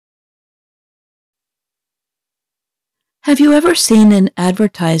Have you ever seen an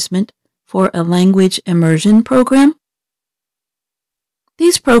advertisement for a language immersion program?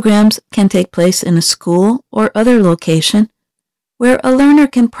 These programs can take place in a school or other location where a learner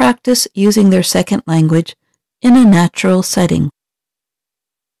can practice using their second language in a natural setting.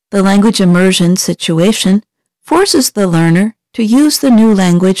 The language immersion situation forces the learner to use the new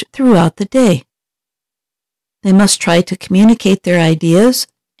language throughout the day. They must try to communicate their ideas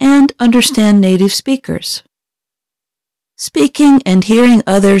and understand native speakers. Speaking and hearing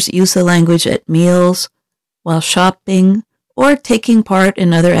others use the language at meals, while shopping, or taking part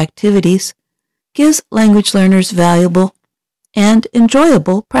in other activities gives language learners valuable and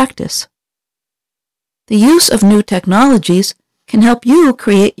enjoyable practice. The use of new technologies can help you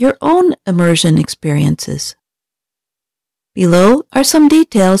create your own immersion experiences. Below are some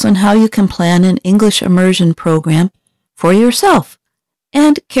details on how you can plan an English immersion program for yourself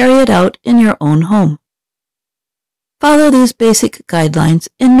and carry it out in your own home. Follow these basic guidelines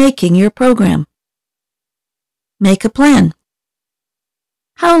in making your program. Make a plan.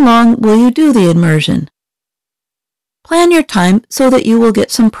 How long will you do the immersion? Plan your time so that you will get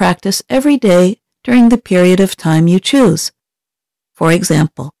some practice every day during the period of time you choose. For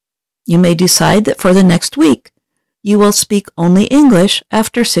example, you may decide that for the next week, you will speak only English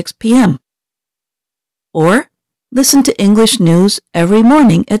after 6 p.m. Or listen to English news every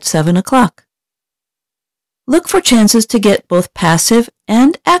morning at 7 o'clock. Look for chances to get both passive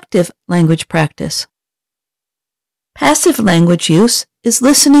and active language practice. Passive language use is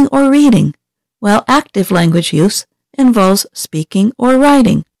listening or reading, while active language use involves speaking or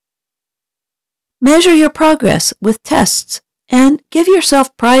writing. Measure your progress with tests and give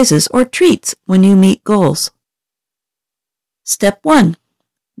yourself prizes or treats when you meet goals. Step 1.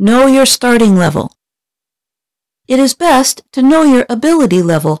 Know your starting level. It is best to know your ability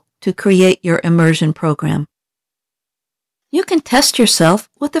level to create your immersion program. You can test yourself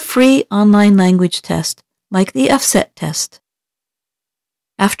with a free online language test like the FSET test.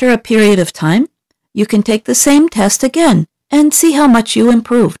 After a period of time, you can take the same test again and see how much you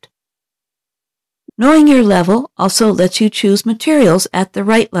improved. Knowing your level also lets you choose materials at the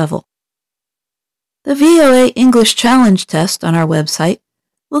right level. The VOA English Challenge test on our website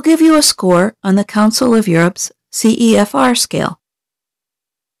will give you a score on the Council of Europe's CEFR scale.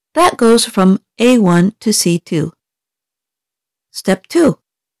 That goes from A1 to C2. Step 2.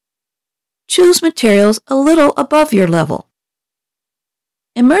 Choose materials a little above your level.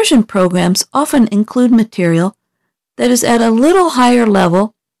 Immersion programs often include material that is at a little higher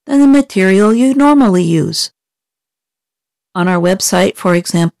level than the material you normally use. On our website, for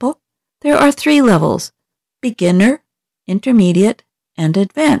example, there are 3 levels: beginner, intermediate, and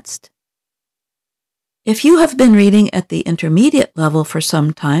advanced. If you have been reading at the intermediate level for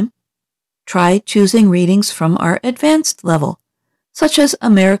some time, try choosing readings from our advanced level, such as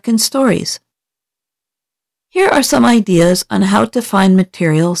American stories. Here are some ideas on how to find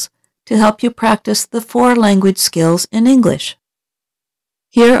materials to help you practice the 4 language skills in English.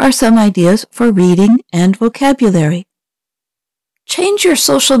 Here are some ideas for reading and vocabulary. Change your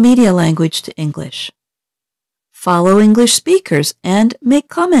social media language to English. Follow English speakers and make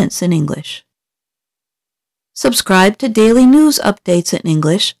comments in English. Subscribe to daily news updates in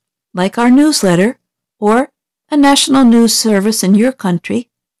English, like our newsletter, or a national news service in your country,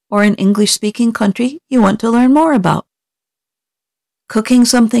 or an English-speaking country you want to learn more about. Cooking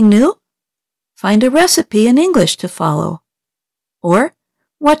something new? Find a recipe in English to follow. Or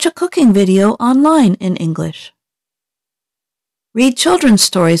watch a cooking video online in English. Read children's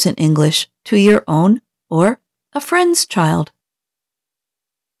stories in English to your own or a friend's child.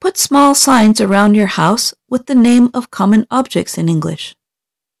 Put small signs around your house with the name of common objects in English.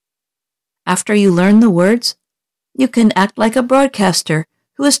 After you learn the words, you can act like a broadcaster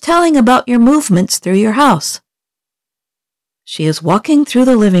who is telling about your movements through your house. She is walking through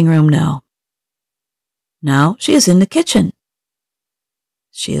the living room now. Now she is in the kitchen.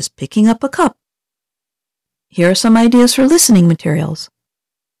 She is picking up a cup. Here are some ideas for listening materials.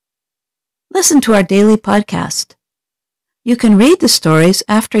 Listen to our daily podcast. You can read the stories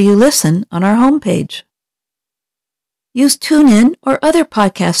after you listen on our homepage. Use TuneIn or other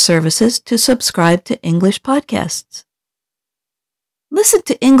podcast services to subscribe to English podcasts. Listen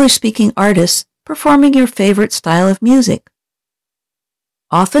to English-speaking artists performing your favorite style of music.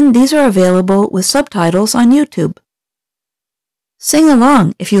 Often these are available with subtitles on YouTube. Sing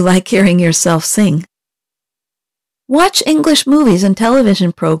along if you like hearing yourself sing. Watch English movies and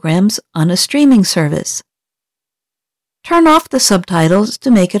television programs on a streaming service. Turn off the subtitles to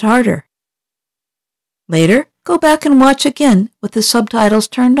make it harder. Later, go back and watch again with the subtitles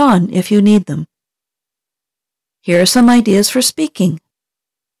turned on if you need them. Here are some ideas for speaking.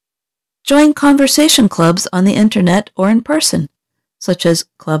 Join conversation clubs on the internet or in person, such as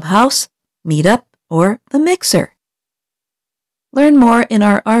Clubhouse, Meetup, or The Mixer. Learn more in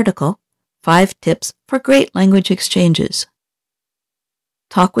our article, 5 Tips for Great Language Exchanges.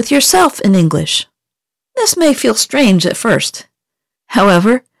 Talk with yourself in English. This may feel strange at first.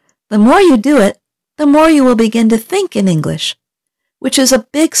 However, the more you do it, the more you will begin to think in English, which is a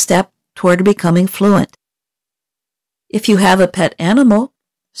big step toward becoming fluent. If you have a pet animal,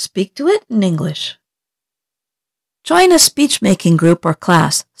 speak to it in English. Join a speech-making group or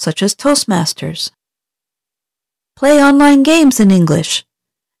class, such as Toastmasters. Play online games in English.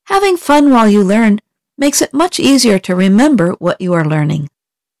 Having fun while you learn makes it much easier to remember what you are learning.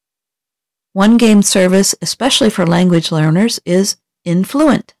 One game service, especially for language learners, is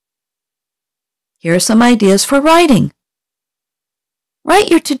Influent. Here are some ideas for writing. Write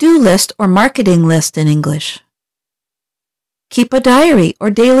your to-do list or marketing list in English. Keep a diary or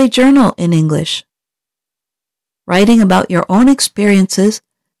daily journal in English. Writing about your own experiences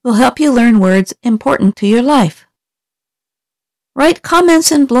will help you learn words important to your life. Write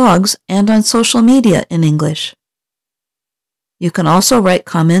comments in blogs and on social media in English. You can also write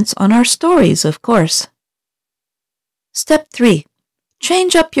comments on our stories, of course. Step 3.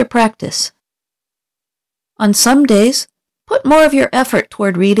 Change up your practice. On some days, put more of your effort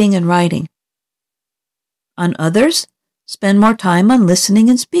toward reading and writing. On others, spend more time on listening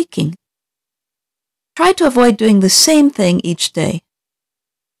and speaking. Try to avoid doing the same thing each day.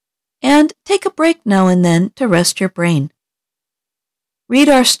 And take a break now and then to rest your brain. Read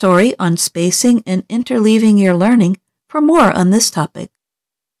our story on spacing and interleaving your learning for more on this topic.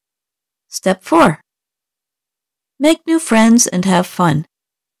 Step 4. Make new friends and have fun.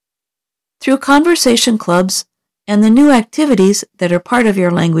 Through conversation clubs and the new activities that are part of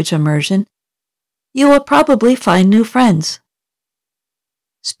your language immersion, you will probably find new friends.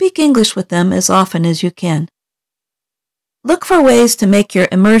 Speak English with them as often as you can. Look for ways to make your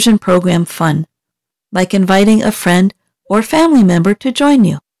immersion program fun, like inviting a friend or family member to join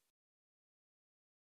you.